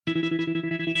Live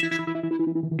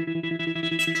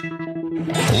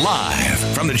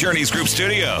from the Journeys Group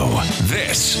studio,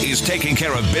 this is Taking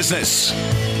Care of Business.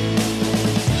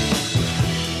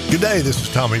 Good day, this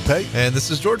is Tommy Pate. And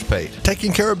this is George Pate.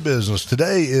 Taking Care of Business.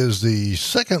 Today is the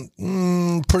second,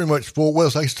 pretty much full, well,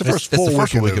 it's the first full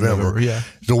week of November. Yeah.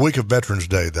 It's the week of Veterans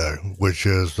Day, though, which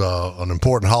is an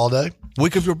important holiday.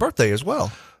 Week of your birthday as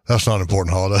well. That's not an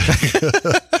important holiday.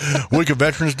 Week of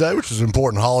Veterans Day, which is an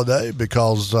important holiday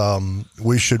because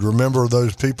we should remember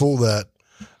those people that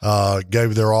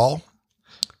gave their all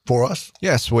for us.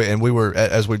 Yes, we were,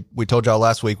 as we told y'all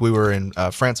last week, we were in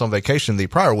France on vacation the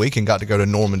prior week and got to go to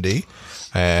Normandy,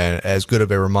 and as good of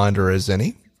a reminder as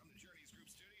any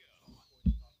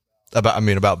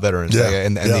about Veterans Day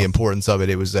and the importance of it.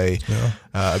 It was a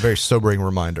very sobering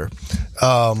reminder.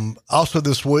 Also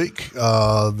this week,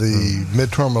 the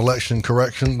midterm election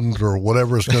corrections or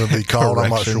whatever it's going to be called. I'm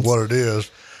not sure what it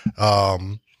is.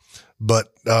 But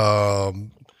I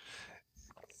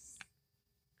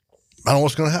don't know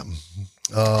what's going to happen.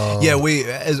 We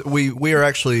are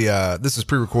actually, this is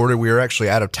pre-recorded. We are actually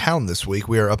out of town this week.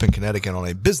 We are up in Connecticut on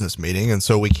a business meeting. And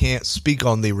so we can't speak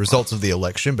on the results of the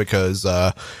election because,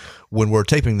 when we're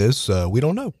taping this, we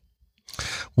don't know.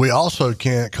 We also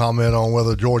can't comment on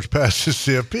whether George passed his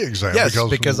CFP exam. Yes,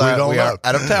 because we are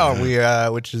out of town.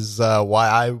 Which is why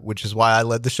I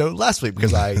led the show last week,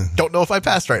 because I don't know if I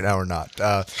passed right now or not.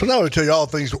 So now we tell you all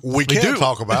the things we can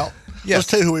talk about. Yes. Let's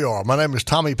tell you who we are. My name is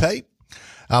Tommy Pate.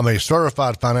 I'm a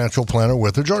certified financial planner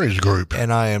with the Journeys Group.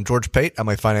 And I am George Pate. I'm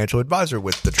a financial advisor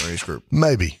with the Journeys Group.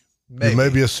 Maybe. You may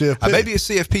be a CFP. I may be a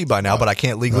CFP by now, but I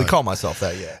can't legally call myself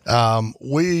that yet.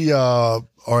 We are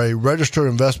a registered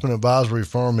investment advisory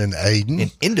firm in Aden.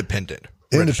 An independent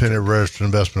registered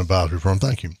investment advisory firm.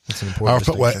 Thank you. That's an important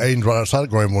distinction. Aden's right outside of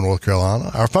Greenville, North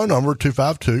Carolina. Our phone number,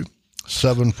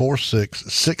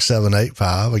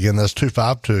 252-746-6785. Again, that's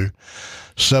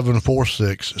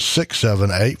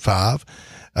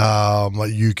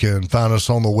 252-746-6785. You can find us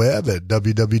on the web at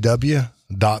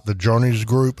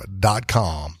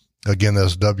www.thejourneysgroup.com. Again,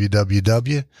 that's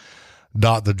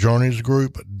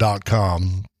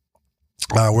www.thejourneysgroup.com.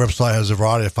 Our website has a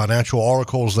variety of financial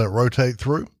articles that rotate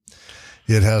through.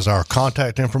 It has our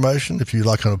contact information if you'd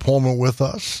like an appointment with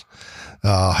us.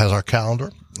 Has our calendar,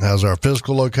 has our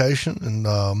physical location, and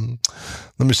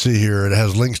let me see here. It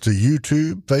has links to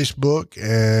YouTube, Facebook,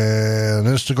 and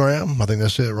Instagram. I think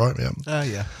that's it, right? Yeah.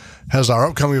 Yeah. Has our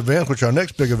upcoming event, which our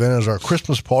next big event is our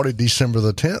Christmas party, December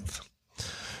the 10th,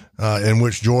 in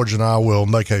which George and I will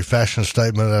make a fashion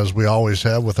statement, as we always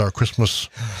have with our Christmas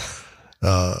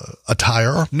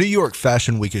attire. New York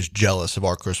Fashion Week is jealous of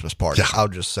our Christmas party. Yeah. I'll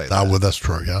just say that. Well, that's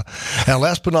true, yeah. And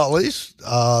last but not least,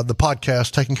 the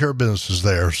podcast, Taking Care of Business, is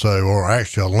there. So, or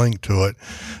actually a link to it.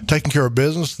 Taking Care of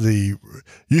Business, the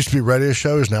used to be radio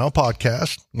show, is now a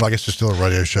podcast. Well, I guess it's still a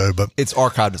radio show, but it's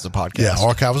archived as a podcast. Yeah,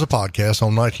 archived as a podcast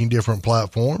on 19 different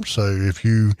platforms. So if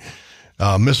you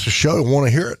miss a show and want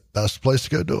to hear it, that's the place to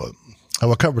go do it.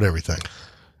 I covered everything.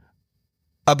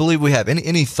 I believe we have.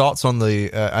 Any thoughts on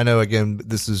the? I know again,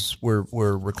 this is we're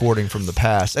recording from the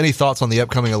past. Any thoughts on the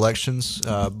upcoming elections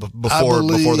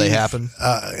before they happen?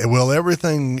 Well,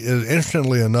 everything is,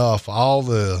 interestingly enough, all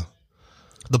the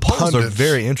polls are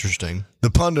very interesting. The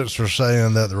pundits are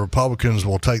saying that the Republicans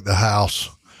will take the House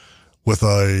with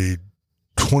a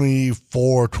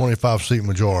 24-25 seat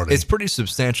majority. It's pretty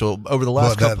substantial over the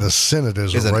last couple. But the Senate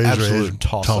is a an absolute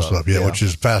toss-up. Yeah, which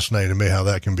is fascinating to me how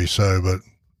that can be so, but.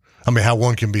 I mean, how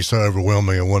one can be so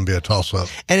overwhelming and one be a toss-up.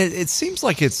 And it seems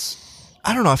like it's,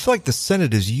 I don't know, I feel like the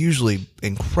Senate is usually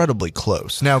incredibly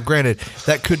close. Now, granted,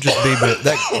 that could just be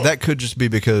that could just be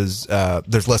because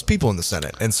there's less people in the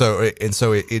Senate, and so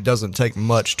it doesn't take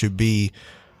much to be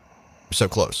so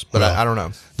close. But I don't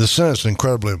know. The Senate's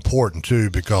incredibly important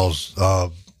too, because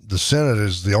the Senate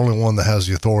is the only one that has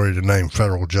the authority to name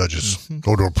federal judges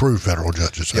or to approve federal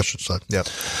judges, I should say. Yep.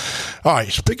 All right.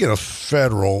 Speaking of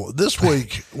federal, this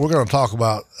week we're going to talk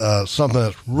about something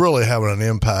that's really having an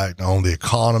impact on the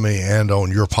economy and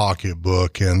on your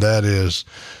pocketbook, and that is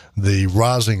the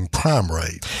rising prime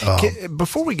rate.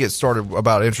 Before we get started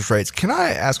about interest rates, can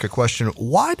I ask a question?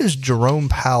 Why does Jerome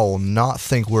Powell not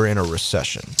think we're in a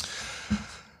recession?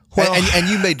 Well, and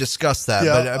you may discuss that.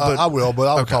 Yeah, but I will, but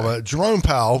I'll talk about it. Jerome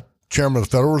Powell, chairman of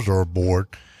the Federal Reserve Board,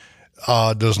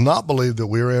 does not believe that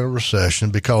we're in a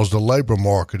recession because the labor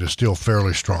market is still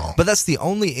fairly strong. But that's the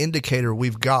only indicator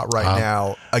we've got right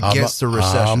now against a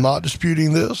recession. I'm not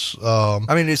disputing this. I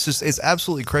mean, it's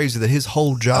absolutely crazy that his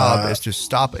whole job is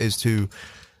to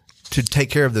to take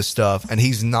care of this stuff, and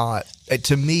he's not.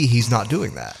 To me, he's not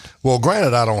doing that. Well,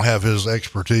 granted, I don't have his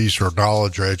expertise or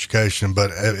knowledge or education,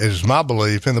 but it is my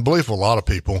belief, and the belief of a lot of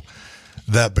people,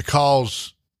 that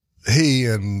because he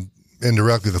and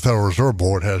indirectly the Federal Reserve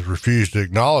Board has refused to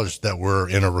acknowledge that we're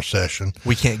in a recession,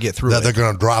 we can't get through that it. they're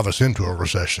going to drive us into a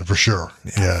recession for sure.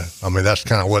 Yeah. I mean, that's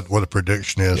kind of what the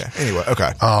prediction is. Yeah. Anyway,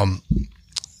 okay.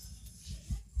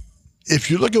 If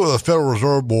you look at what the Federal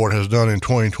Reserve Board has done in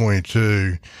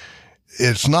 2022,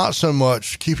 it's not so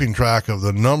much keeping track of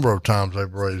the number of times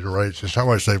they've raised the rates, it's how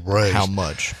much they've raised. How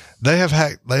much? They have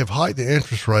hiked the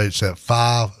interest rates at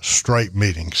 5 straight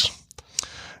meetings.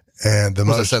 And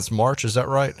Was it since March? Is that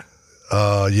right?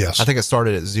 Yes. I think it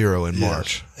started at 0 in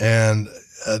March. And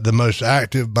the most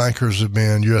active bankers have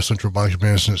been, U.S. central banks have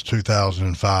been since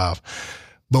 2005.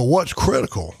 But what's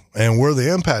critical and where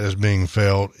the impact is being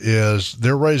felt is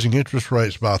they're raising interest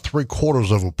rates by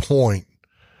 3/4 of a point.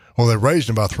 Well, they raised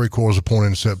them by 3/4 of a point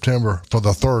in September for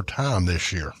the third time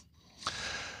this year.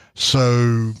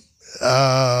 So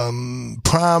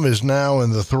prime is now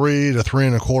in the 3 to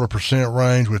 3.25%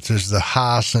 range, which is the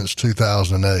high since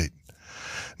 2008.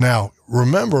 Now,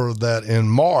 remember that in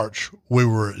March, we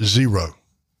were at 0.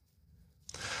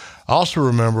 Also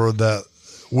remember that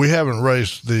we haven't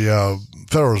raised, the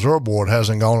Federal Reserve Board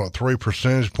hasn't gone up 3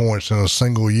 percentage points in a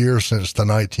single year since the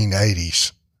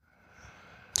 1980s.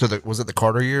 So was it the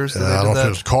Carter years? That I don't know if it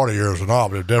was Carter years or not,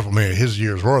 but it definitely his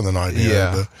years were in the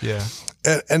 1980s. Yeah,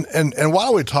 yeah. And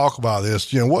while we talk about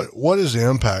this, what is the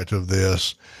impact of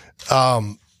this?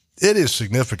 It is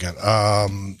significant.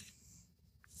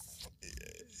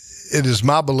 It is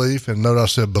my belief, and note I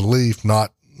said belief,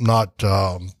 not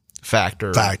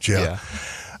fact. Yeah.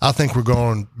 I think we're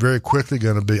going very quickly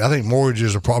going to be. I think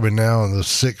mortgages are probably now in the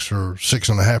 6 or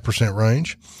 6.5%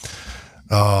 range.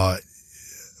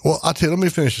 Well, I'll tell you. Let me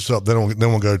finish this up. Then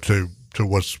we'll go to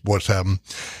what's happened.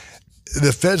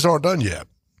 The Feds aren't done yet.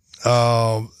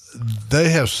 They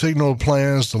have signaled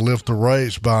plans to lift the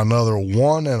rates by another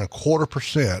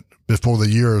 1.25% before the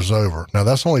year is over. Now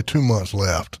that's only 2 months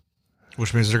left.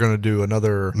 Which means they're going to do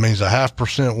another. It means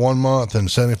 0.5% 1 month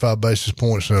and 75 basis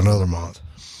points in another month.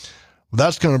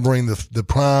 That's going to bring the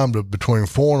prime to between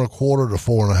 4.25% to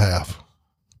 4.5%.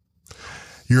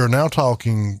 You're now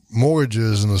talking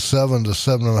mortgages in the 7 to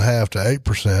 7.5 to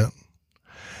 8%,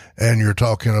 and you're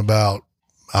talking about,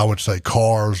 I would say,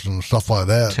 cars and stuff like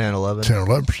that. 10, 11. 10 or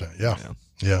 11%.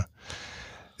 Yeah.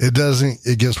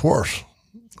 It gets worse.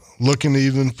 Looking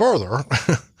even further,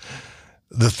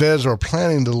 the Feds are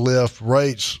planning to lift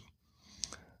rates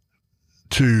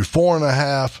to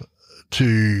 4.5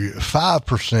 to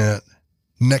 5%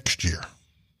 next year.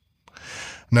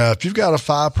 Now, if you've got a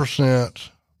 5%,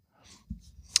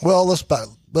 well,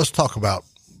 let's talk about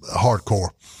hardcore.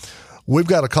 We've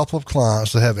got a couple of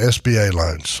clients that have SBA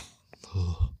loans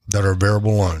that are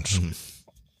variable loans.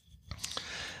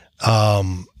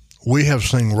 Mm-hmm. We have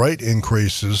seen rate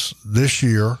increases this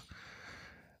year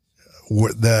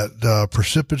that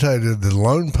precipitated the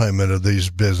loan payment of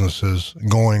these businesses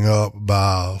going up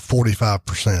by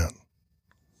 45%.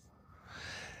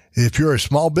 If you're a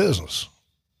small business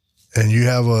and you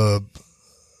have a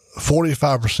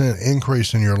 45%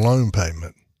 increase in your loan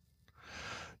payment,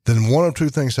 then one of two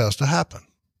things has to happen.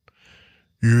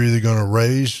 You're either going to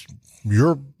raise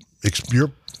your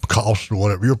costs or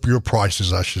whatever, your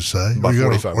prices, I should say, or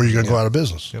you're going to go out of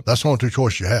business. Yep. That's the only two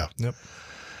choices you have. Yep.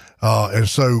 And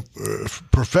so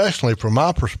professionally, from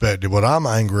my perspective, what I'm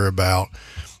angry about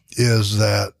is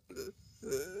that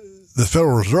the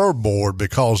Federal Reserve Board,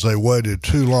 because they waited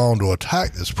too long to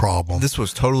attack this problem. This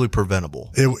was totally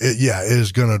preventable. It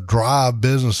is going to drive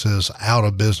businesses out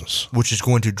of business, which is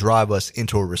going to drive us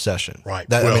into a recession. Right.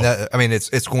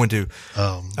 It's going to.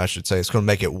 I should say it's going to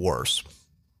make it worse.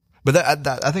 But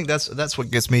I think that's what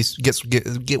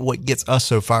what gets us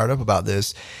so fired up about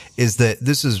this is that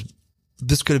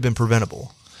this could have been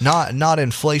preventable. Not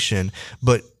inflation,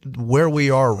 but where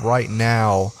we are right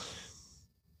now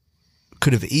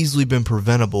could have easily been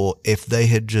preventable if they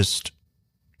had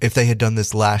done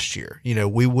this last year.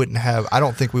 We wouldn't have. I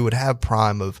don't think we would have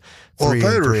prime of 3 if they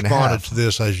had 3.5. responded to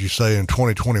this, as you say, in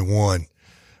 2021,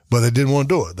 but they didn't want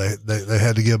to do it. They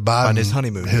had to give Biden his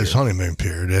honeymoon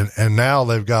period, and now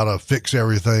they've got to fix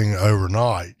everything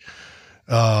overnight.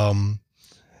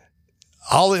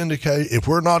 If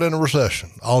we're not in a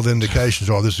recession, all the indications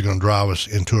are this is going to drive us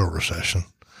into a recession.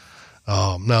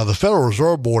 Now, the Federal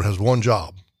Reserve Board has one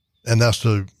job, and that's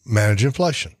to manage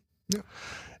inflation. Yeah.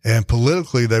 And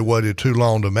politically, they waited too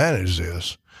long to manage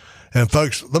this. And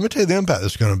folks, let me tell you the impact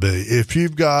it's going to be. If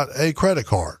you've got a credit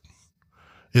card,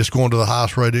 it's going to the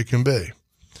highest rate it can be.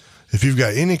 If you've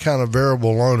got any kind of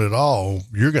variable loan at all,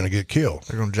 you're going to get killed.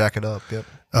 They're going to jack it up. Yep.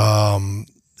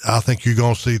 I think you're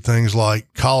going to see things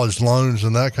like college loans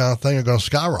and that kind of thing are going to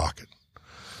skyrocket.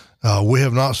 We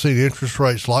have not seen interest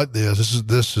rates like this.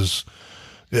 This is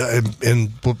since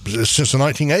the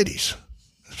 1980s.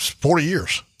 It's 40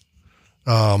 years.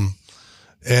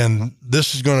 And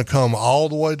this is going to come all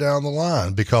the way down the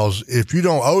line, because if you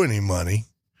don't owe any money,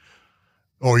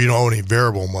 or you don't owe any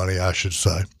variable money, I should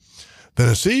say, then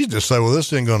it's easy to say, well,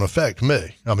 this isn't going to affect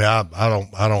me. I mean, I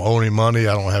don't owe any money.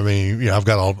 I don't have any, I've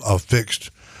got a fixed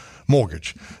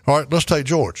mortgage. All right, let's take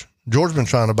George. George's been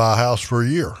trying to buy a house for a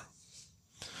year.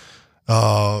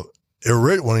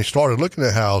 When he started looking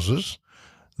at houses,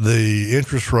 the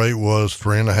interest rate was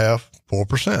 3.5%,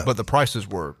 4%. But the prices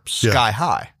were sky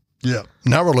high. Yeah.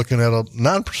 Now we're looking at a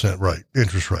 9%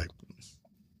 interest rate.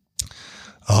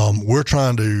 We're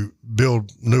trying to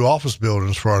build new office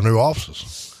buildings for our new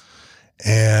offices.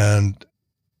 And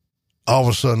all of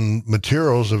a sudden,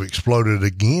 materials have exploded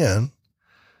again.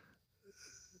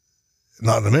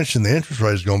 Not to mention the interest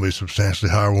rate is going to be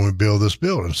substantially higher when we build this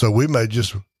building. So we may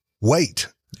just wait.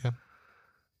 Yeah.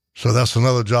 So that's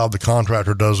another job the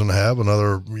contractor doesn't have.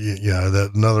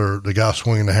 The guy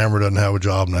swinging the hammer doesn't have a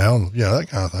job now. That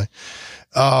kind of thing.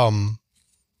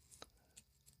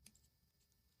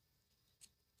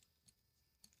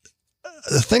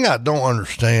 The thing I don't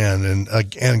understand, and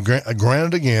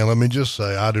granted again, let me just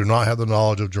say, I do not have the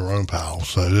knowledge of Jerome Powell.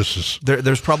 So this is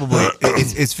there's probably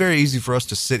it's very easy for us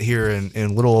to sit here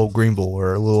in little old Greenville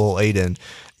or little old Aden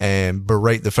and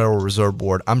berate the Federal Reserve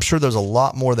Board. I'm sure there's a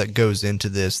lot more that goes into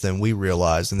this than we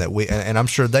realize, and I'm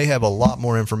sure they have a lot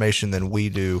more information than we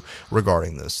do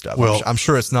regarding this stuff. Well, I'm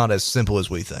sure it's not as simple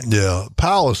as we think. Yeah.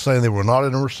 Powell is saying that we're not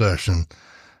in a recession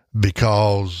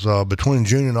because between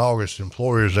June and August,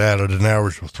 employers added an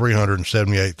average of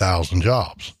 378,000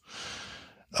 jobs.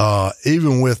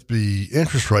 Even with the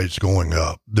interest rates going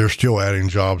up, they're still adding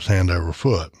jobs hand over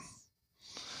foot.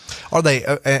 Are they?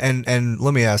 And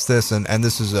let me ask this, and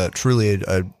this is truly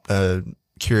a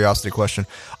curiosity question: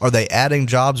 are they adding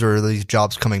jobs, or are these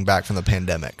jobs coming back from the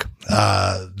pandemic?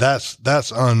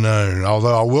 That's unknown.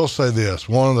 Although I will say this: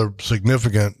 one of the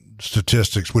significant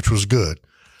statistics, which was good,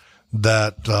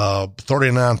 that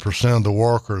 39% of the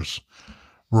workers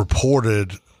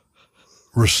reported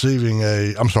receiving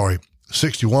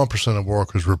 61% of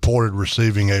workers reported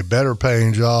receiving a better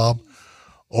paying job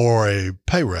or a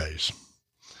pay raise.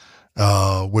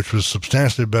 Which was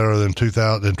substantially better than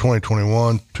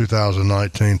 2021,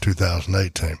 2019,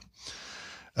 2018.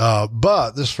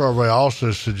 But this survey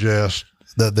also suggests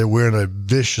that we're in a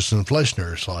vicious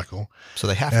inflationary cycle. So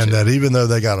they have and that even though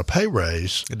they got a pay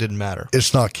raise, it didn't matter.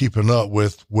 It's not keeping up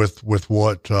with what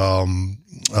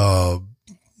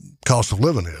cost of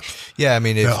living is. Yeah, I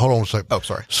mean, hold on a second. Oh,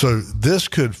 sorry. So this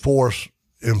could force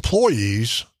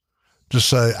employees to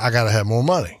say, I got to have more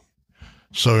money.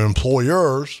 So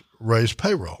employers raise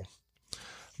payroll.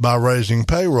 By raising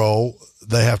payroll,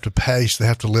 they have to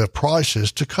lift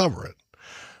prices to cover it.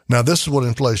 Now, this is what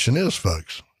inflation is,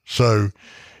 folks. So,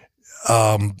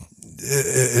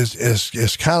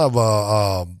 it's kind of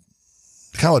a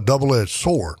double-edged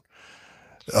sword.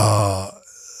 The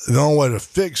only way to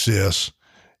fix this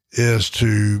is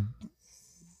to,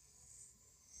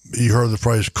 you heard the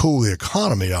phrase, cool the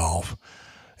economy off.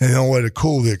 And the only way to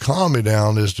cool the economy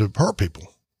down is to hurt people.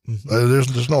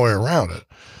 Mm-hmm. There's no way around it.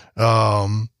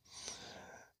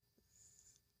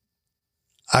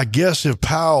 I guess if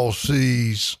Powell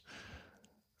sees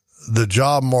the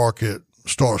job market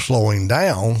start slowing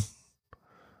down,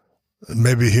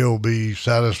 maybe he'll be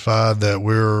satisfied that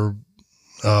we're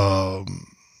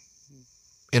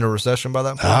in a recession by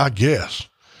that point. I guess.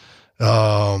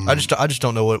 I just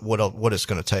don't know what it's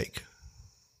going to take,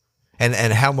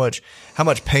 and how much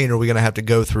pain are we going to have to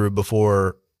go through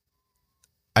before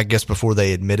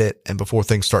they admit it and before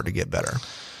things start to get better.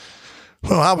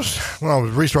 Well, when I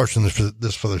was researching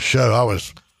this for the show, I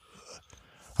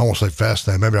won't say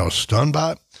fascinated, maybe I was stunned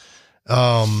by it.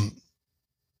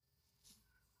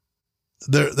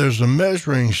 There's a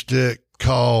measuring stick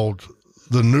called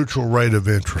the neutral rate of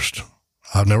interest.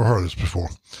 I've never heard of this before.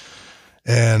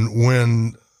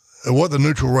 And what the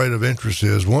neutral rate of interest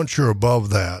is, once you're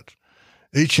above that,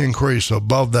 each increase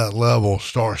above that level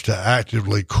starts to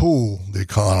actively cool the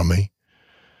economy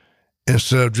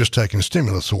instead of just taking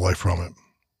stimulus away from it.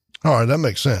 All right, that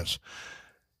makes sense.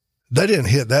 They didn't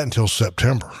hit that until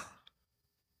September.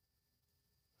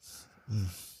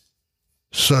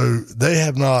 So they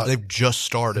have not. They've just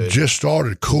started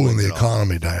cooling the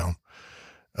economy down.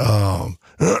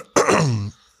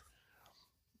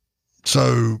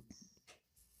 So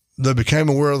they became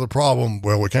aware of the problem.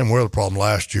 Well, we became aware of the problem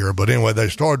last year, but anyway, they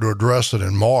started to address it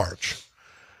in March.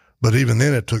 But even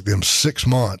then, it took them 6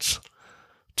 months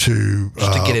to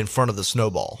get in front of the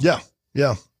snowball. Yeah,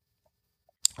 yeah.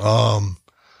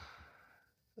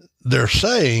 They're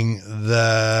saying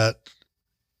that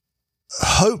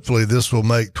hopefully this will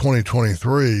make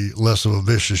 2023 less of a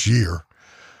vicious year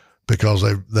because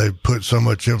they put so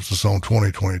much emphasis on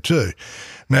 2022.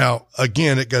 Now,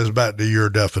 again, it goes back to your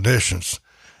definitions.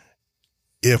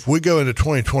 If we go into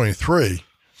 2023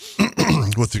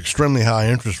 with extremely high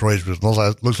interest rates, which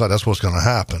looks like that's what's going to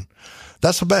happen,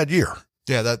 that's a bad year.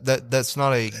 Yeah, that's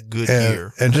not a good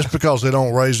year. And just because they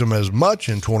don't raise them as much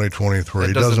in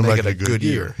 2023 doesn't make it a good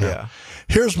year. Yeah.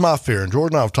 Here's my fear, and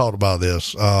Jordan and I have talked about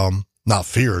this. Not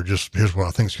fear, just here's what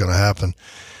I think is going to happen.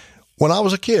 When I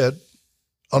was a kid,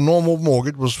 a normal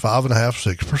mortgage was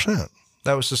 5.5%, 6%.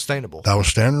 That was sustainable. That was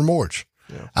standard mortgage.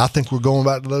 Yeah. I think we're going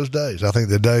back to those days. I think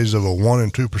the days of a 1%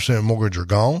 and 2% mortgage are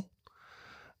gone.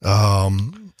 I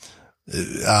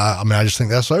just think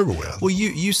that's over with. Well,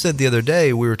 you said the other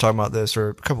day, we were talking about this, or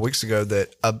a couple weeks ago, that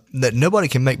nobody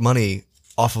can make money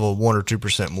off of a 1% or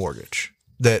 2% mortgage.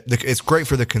 That it's great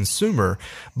for the consumer,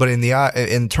 but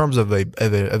in terms of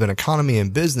an economy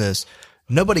and business,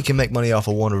 nobody can make money off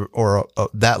of one or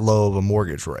that low of a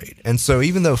mortgage rate. And so,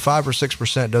 even though 5 or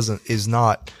 6%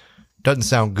 doesn't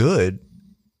sound good,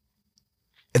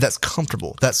 that's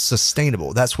comfortable. That's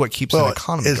sustainable. That's what keeps an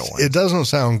economy going. It doesn't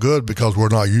sound good because we're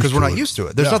not used to it. Because we're not used to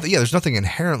it. There's nothing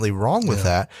inherently wrong with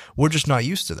that. We're just not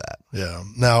used to that. Yeah.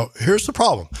 Now, here's the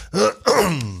problem.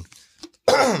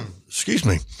 Excuse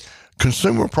me.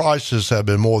 Consumer prices have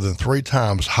been more than 3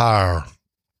 times higher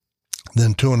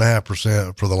than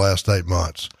 2.5% for the last 8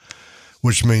 months,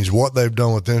 which means what they've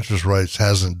done with interest rates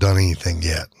hasn't done anything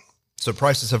yet. So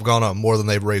prices have gone up more than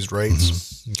they've raised rates.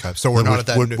 Mm-hmm. Okay, so we're not at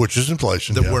that, which is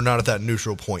inflation. We're not at that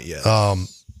neutral point yet.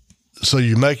 So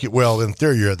you make it, well, in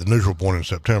theory, you're at the neutral point in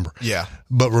September. Yeah,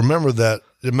 but remember that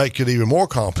to make it even more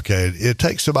complicated, it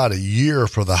takes about a year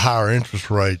for the higher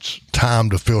interest rates time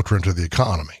to filter into the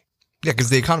economy. Yeah,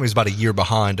 because the economy is about a year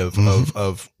behind of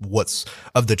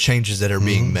the changes that are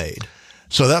being made.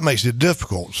 So that makes it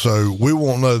difficult. So we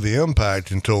won't know the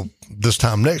impact until this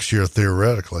time next year,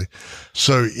 theoretically.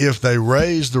 So if they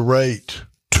raise the rate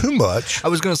too much, I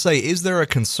was going to say, is there a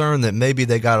concern that maybe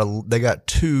they got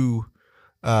too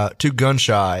gun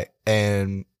shy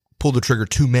and pulled the trigger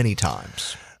too many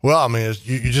times? Well, I mean,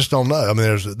 you just don't know. I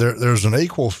mean, there's an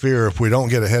equal fear if we don't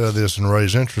get ahead of this and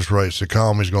raise interest rates, the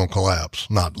economy's going to collapse.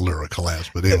 Not literally collapse,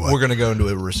 but anyway, we're going to go into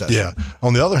a recession. Yeah.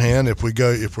 On the other hand, if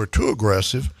we're too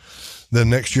aggressive,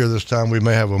 then next year this time we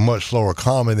may have a much slower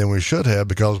economy than we should have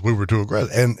because we were too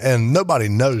aggressive, and nobody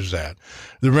knows that.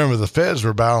 Remember, the Feds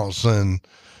are balancing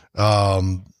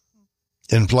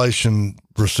inflation,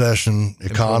 recession,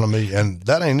 economy, and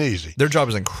that ain't easy. Their job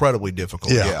is incredibly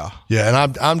difficult. Yeah.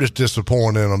 And I'm just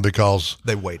disappointed in them because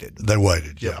they waited.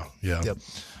 Yeah. Yep.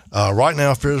 Right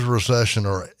now, fears of recession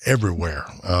are everywhere.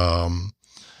 The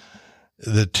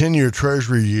 10-year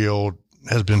Treasury yield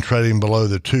has been trading below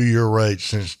the 2-year rate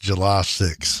since July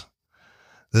 6th.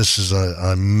 This is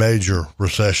a major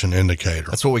recession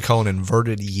indicator. That's what we call an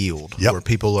inverted yield, where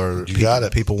people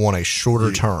want a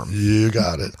shorter term. You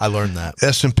got it. I learned that.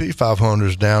 S&P 500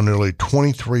 is down nearly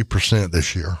 23%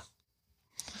 this year.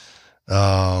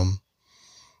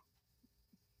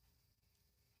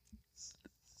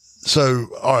 So,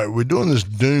 all right, we're doing this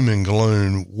doom and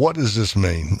gloom. What does this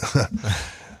mean?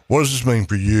 What does this mean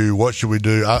for you? What should we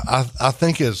do? I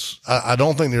think I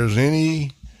don't think there's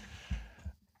any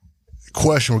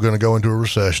question we're going to go into a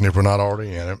recession if we're not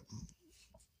already in it.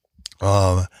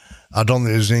 I don't think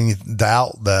there's any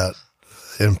doubt that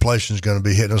inflation is going to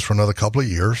be hitting us for another couple of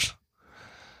years.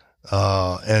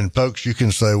 And folks, you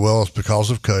can say, well, it's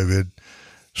because of COVID.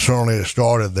 Certainly it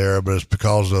started there, but it's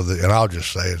because of and I'll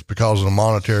just say it's because of the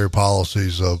monetary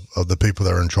policies of the people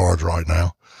that are in charge right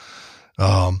now.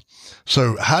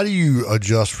 So how do you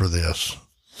adjust for this?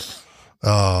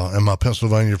 And my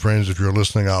Pennsylvania friends, if you're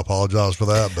listening, I apologize for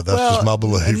that, but that's just my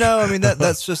belief. No, I mean,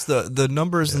 that's just the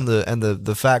numbers and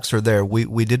the facts are there.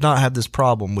 We did not have this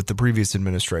problem with the previous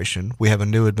administration. We have a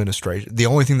new administration. The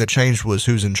only thing that changed was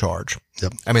who's in charge.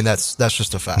 Yep. I mean, that's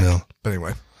just a fact. Yeah. But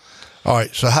anyway. All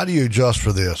right. So how do you adjust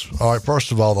for this? All right.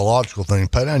 First of all, the logical thing,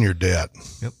 pay down your debt.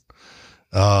 Yep.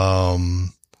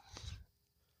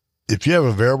 If you have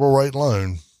a variable rate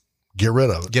loan, get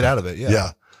rid of it. Get out of it. Yeah.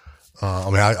 Yeah.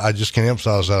 I just can't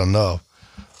emphasize that enough.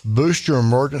 Boost your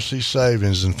emergency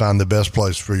savings and find the best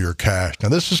place for your cash. Now,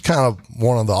 this is kind of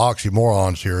one of the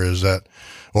oxymorons here is that,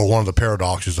 or one of the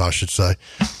paradoxes, I should say,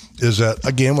 is that,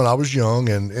 again, when I was young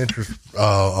and interest,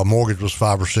 a mortgage was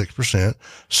 5 or 6%,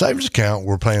 savings account,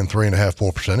 we're paying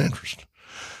 3.5%, 4% interest.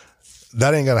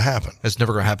 That ain't going to happen. It's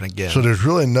never going to happen again. So there's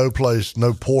really no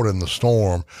port in the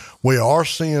storm. We are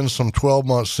seeing some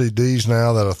 12-month CDs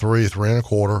now that are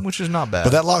 3.25%. Which is not bad. But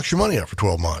that locks your money up for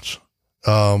 12 months,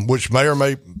 which may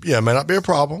not be a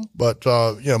problem, but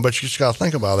you just got to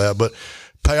think about that. But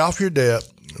pay off your debt,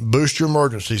 boost your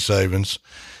emergency savings.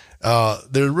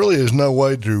 There really is no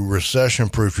way to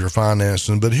recession-proof your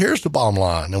financing. But here's the bottom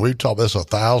line, and we've talked this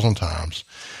 1,000 times.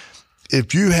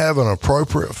 If you have an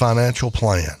appropriate financial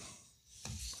plan,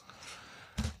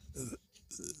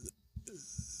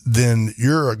 then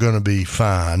you're going to be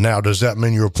fine. Now, does that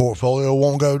mean your portfolio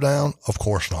won't go down? Of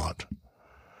course not.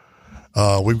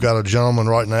 We've got a gentleman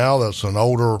right now that's an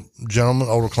older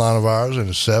client of ours in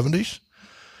his 70s.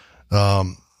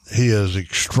 He is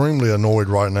extremely annoyed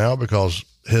right now because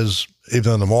even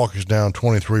though the market's down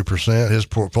 23%, his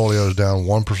portfolio is down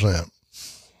 1%.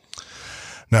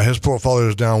 Now, his portfolio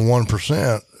is down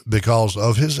 1% because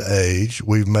of his age.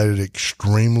 We've made it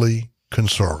extremely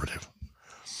conservative.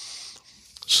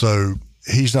 So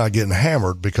he's not getting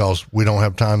hammered because we don't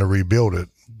have time to rebuild it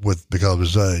because of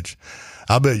his age.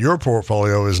 I bet your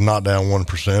portfolio is not down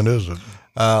 1%, is it?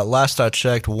 Last I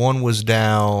checked, one was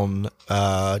down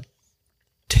 10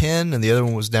 and the other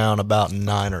one was down about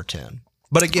 9 or 10.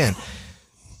 But again,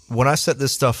 when I set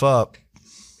this stuff up,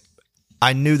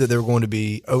 I knew that they were going to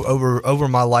be over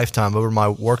my lifetime, over my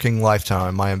working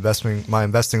lifetime, my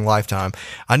investing lifetime.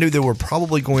 I knew there were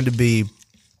probably going to be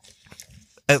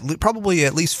probably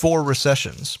at least 4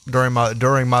 recessions during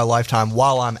my lifetime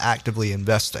while I'm actively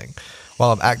investing,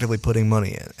 while I'm actively putting money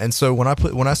in. And so when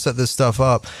I set this stuff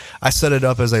up, I set it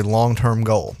up as a long-term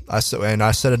goal. I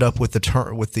set it up with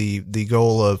the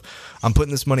goal of, I'm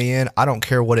putting this money in. I don't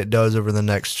care what it does over the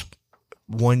next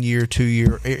 1 year, 2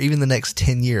 year, even the next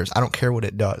 10 years. I don't care what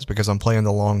it does because I'm playing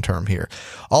the long term here.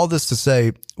 All this to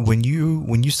say, when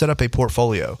you set up a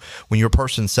portfolio, when your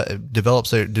person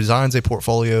designs a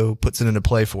portfolio, puts it into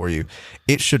play for you,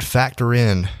 it should factor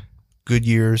in good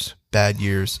years, bad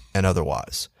years, and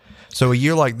otherwise. So a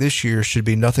year like this year should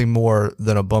be nothing more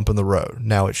than a bump in the road.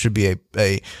 Now, it should be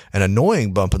an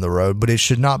annoying bump in the road, but it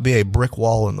should not be a brick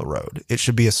wall in the road. It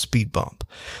should be a speed bump.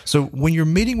 So when you're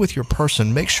meeting with your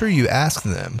person, make sure you ask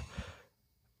them,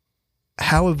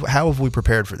 how have we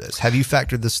prepared for this? Have you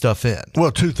factored this stuff in?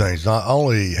 Well, 2 things. Not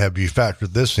only have you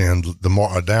factored this in,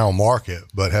 a down market,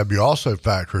 but have you also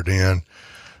factored in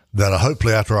that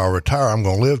hopefully after I retire, I'm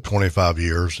going to live 25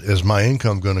 years. Is my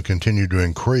income going to continue to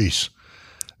increase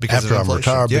after I'm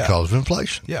retired because of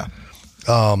inflation? Yeah.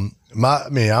 I'm a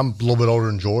little bit older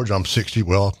than George. I'm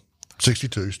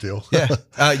 62 still. Yeah.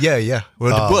 Yeah.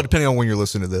 Well, depending on when you're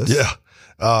listening to this. Yeah.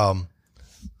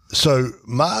 So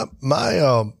my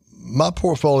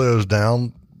portfolio is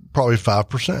down probably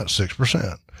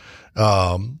 5%,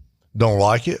 6%. Don't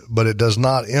like it, but it does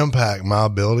not impact my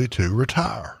ability to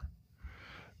retire.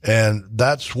 And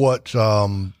that's what,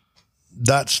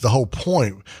 that's the whole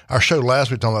point. Our show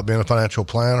last week talking about being a financial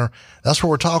planner. That's what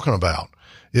we're talking about,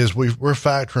 is we're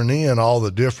factoring in all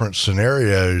the different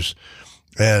scenarios.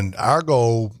 And our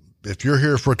goal, if you're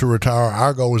here to retire,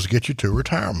 our goal is to get you to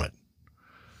retirement.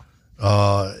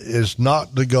 Is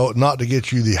not to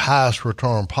get you the highest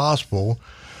return possible,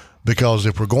 because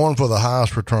if we're going for the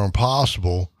highest return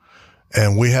possible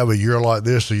and we have a year like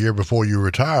this a year before you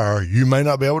retire, you may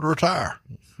not be able to retire.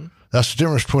 That's the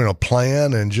difference between a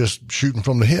plan and just shooting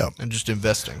from the hip and just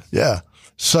investing. Yeah.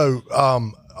 So,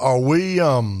 are we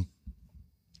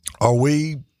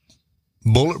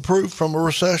bulletproof from a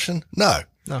recession? No.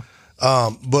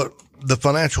 But the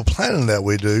financial planning that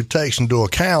we do takes into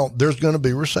account there's going to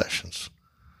be recessions.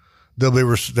 There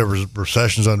was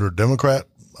recessions under a Democrat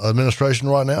administration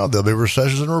right now. There'll be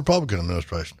recessions in a Republican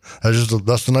administration.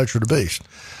 That's the nature of the beast.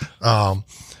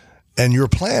 And your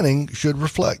planning should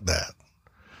reflect that.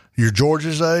 You're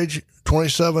George's age,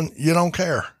 27, you don't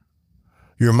care.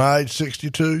 You're my age,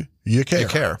 62, you care. You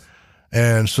care.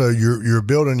 And so you're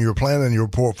building your plan and your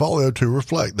portfolio to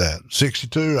reflect that.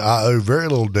 62, I owe very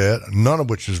little debt, none of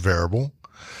which is variable.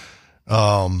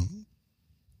 My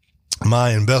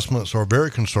investments are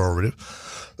very conservative.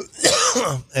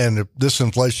 And if this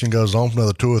inflation goes on for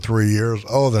another 2 or 3 years,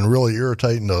 other than really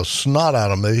irritating the snot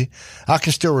out of me, I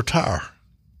can still retire.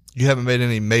 You haven't made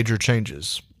any major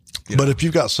changes. But if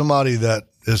you've got somebody that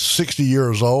is 60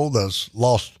 years old that's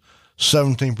lost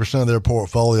 17% of their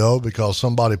portfolio because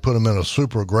somebody put them in a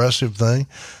super aggressive thing,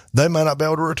 they may not be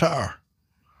able to retire.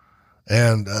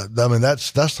 And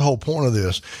that's the whole point of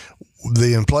this.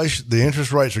 The inflation, the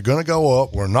interest rates are going to go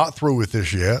up. We're not through with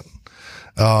this yet.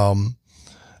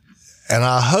 And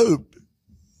I hope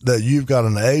that you've got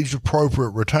an age-appropriate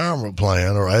retirement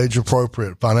plan or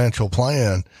age-appropriate financial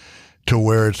plan to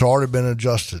where it's already been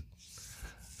adjusted,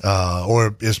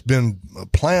 or it's been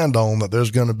planned on that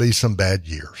there's going to be some bad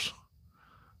years.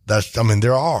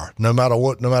 There are. No matter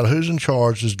who's in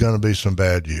charge, there's going to be some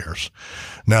bad years.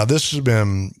 Now, this has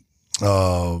been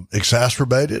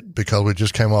exacerbated because we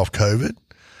just came off COVID,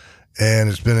 and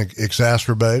it's been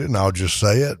exacerbated, and I'll just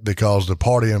say it, because the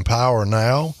party in power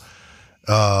now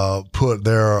put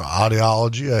their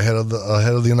ideology ahead of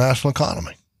the national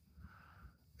economy.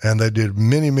 And they did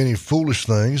many, many foolish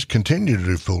things, continue to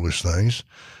do foolish things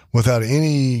without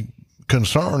any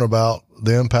concern about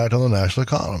the impact on the national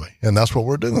economy. And that's what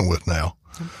we're dealing with now.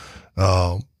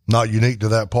 Not unique to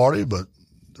that party, but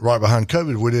right behind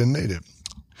COVID, we didn't need it.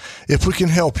 If we can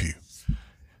help you,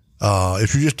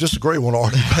 if you just disagree, want to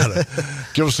argue about it,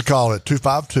 give us a call at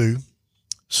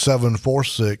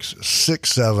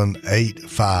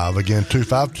 252-746-6785. Again,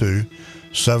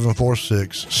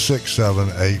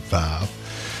 252-746-6785.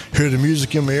 Hear the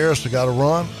music in the air, so got to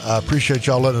run. I appreciate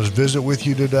y'all letting us visit with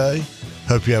you today.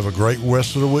 Hope you have a great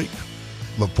rest of the week.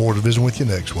 Look forward to visiting with you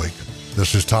next week.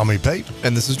 This is Tommy Pate.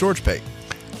 And this is George Pate.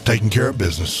 Taking care of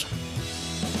business.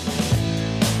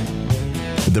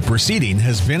 The proceeding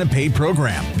has been a paid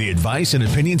program. The advice and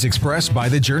opinions expressed by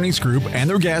the Journeys Group and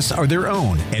their guests are their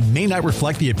own and may not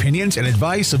reflect the opinions and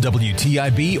advice of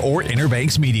WTIB or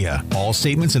Interbanks Media. All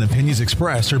statements and opinions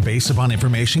expressed are based upon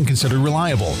information considered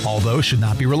reliable, although should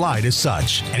not be relied as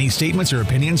such. Any statements or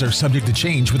opinions are subject to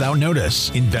change without notice.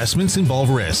 Investments involve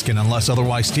risk and, unless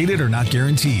otherwise stated, are not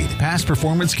guaranteed. Past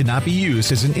performance cannot be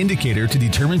used as an indicator to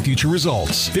determine future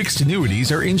results. Fixed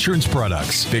annuities are insurance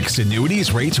products. Fixed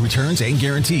annuities, rates, returns, and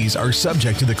guarantees are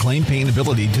subject to the claim paying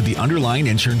ability to the underlying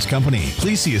insurance company.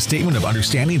 Please see a statement of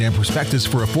understanding and prospectus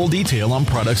for a full detail on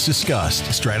products discussed.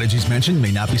 Strategies mentioned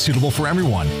may not be suitable for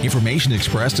everyone. Information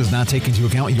expressed does not take into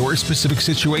account your specific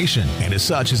situation and, as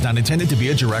such, is not intended to be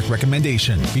a direct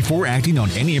recommendation. Before acting on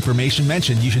any information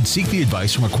mentioned, you should seek the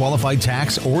advice from a qualified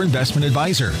tax or investment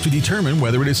advisor to determine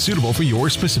whether it is suitable for your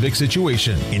specific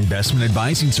situation. Investment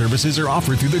advising services are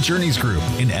offered through the Journeys Group,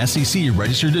 an SEC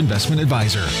registered investment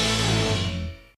advisor.